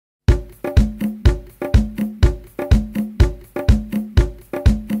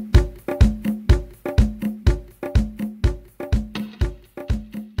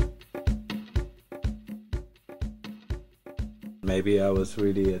maybe I was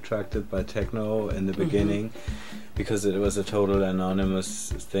really attracted by techno in the beginning because it was a total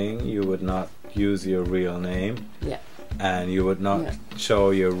anonymous thing. You would not use your real name. Yeah. And you would not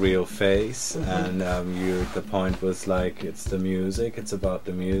show your real face, and the point was like, it's the music, it's about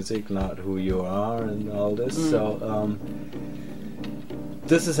the music, not who you are and all this. So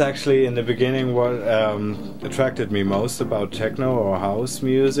this is actually in the beginning what attracted me most about techno or house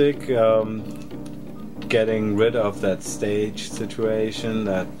music, getting rid of that stage situation,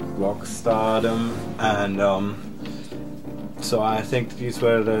 that rock stardom, and so I think these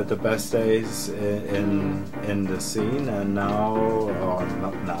were the best days in the scene. And now, or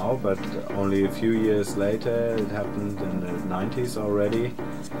not now, but only a few years later, it happened in the 90s already.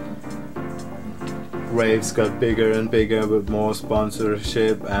 Raves got bigger and bigger with more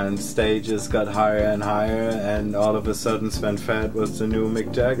sponsorship, and stages got higher and higher, and all of a sudden Sven Fed was the new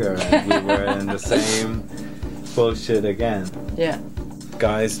Mick Jagger, and we were in the same bullshit again. Yeah.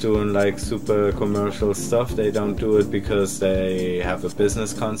 Guys doing like super commercial stuff, they don't do it because they have a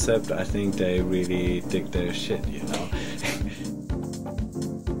business concept. I think they really dig their shit, you know.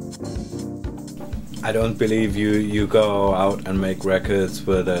 I don't believe you go out and make records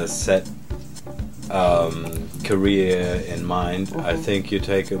with a set career in mind. I think you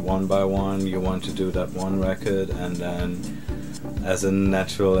take it one by one. You want to do that one record, and then as a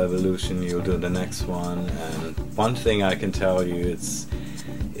natural evolution you'll do the next one. And one thing I can tell you,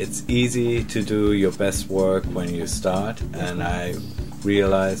 it's easy to do your best work when you start, and I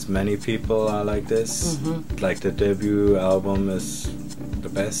realize many people are like this. Like the debut album is the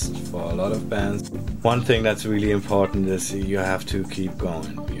best for a lot of bands. One thing that's really important is you have to keep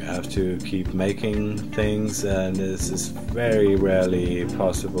going. You have to keep making things, and this is very rarely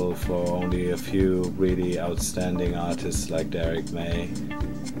possible for only a few really outstanding artists like Derek May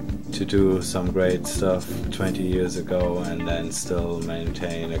to do some great stuff 20 years ago and then still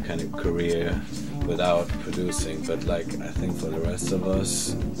maintain a kind of career without producing. But like, I think for the rest of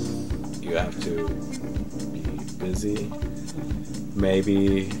us, you have to be busy,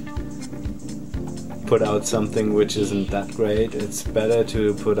 maybe put out something which isn't that great. It's better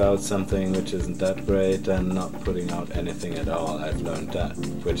to put out something which isn't that great than not putting out anything at all. I've learned that,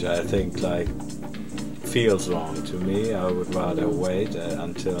 which I think like feels wrong to me. I would rather wait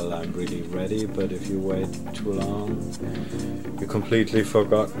until I'm really ready, but if you wait too long, you're completely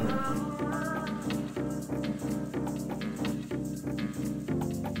forgotten.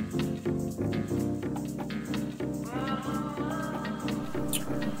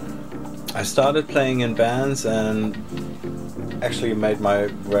 I started playing in bands and actually made my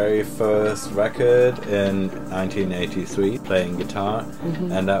very first record in 1983 playing guitar,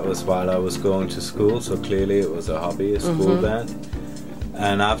 and that was while I was going to school, so clearly it was a hobby, a school band.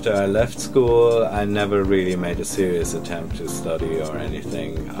 And after I left school, I never really made a serious attempt to study or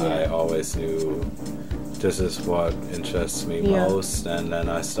anything. I always knew this is what interests me most, and then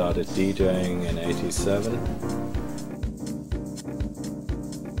I started DJing in '87.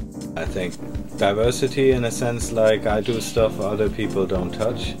 I think diversity, in a sense, like I do stuff other people don't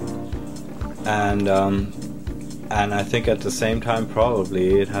touch, and I think at the same time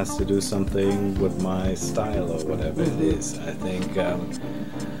probably it has to do something with my style or whatever it is.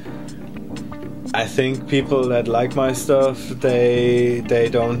 I think people that like my stuff, they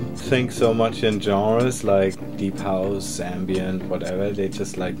don't think so much in genres like deep house, ambient, whatever. They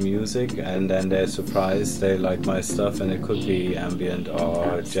just like music, and then they're surprised they like my stuff, and it could be ambient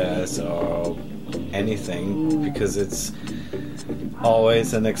or jazz or anything, because it's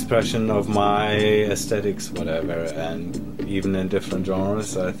always an expression of my aesthetics, whatever. And even in different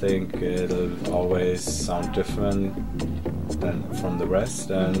genres, I think it'll always sound different than from the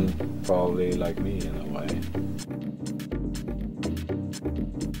rest, and probably like me in a way.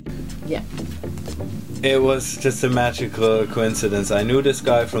 Yeah. It was just a magical coincidence. I knew this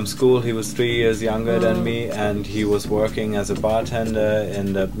guy from school. He was 3 years younger than me, and he was working as a bartender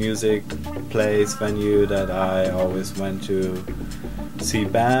in the music place venue that I always went to see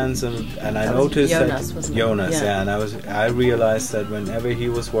bands, and I noticed Jonas, that Jonas, and I realized that whenever he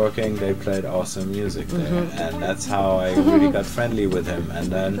was working, they played awesome music there, and that's how I really got friendly with him. And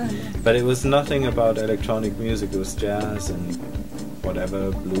then, but it was nothing about electronic music. It was jazz and whatever,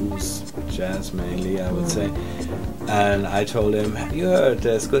 blues, jazz mainly, I would say. And I told him, "Have you heard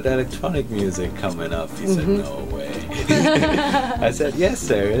there's good electronic music coming up?" He said, "No way." I said, "Yes,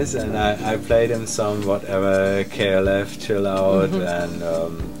 there is," and I played him some whatever, KLF, Chill Out, and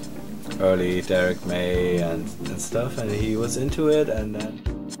early Derek May and stuff, and he was into it, and then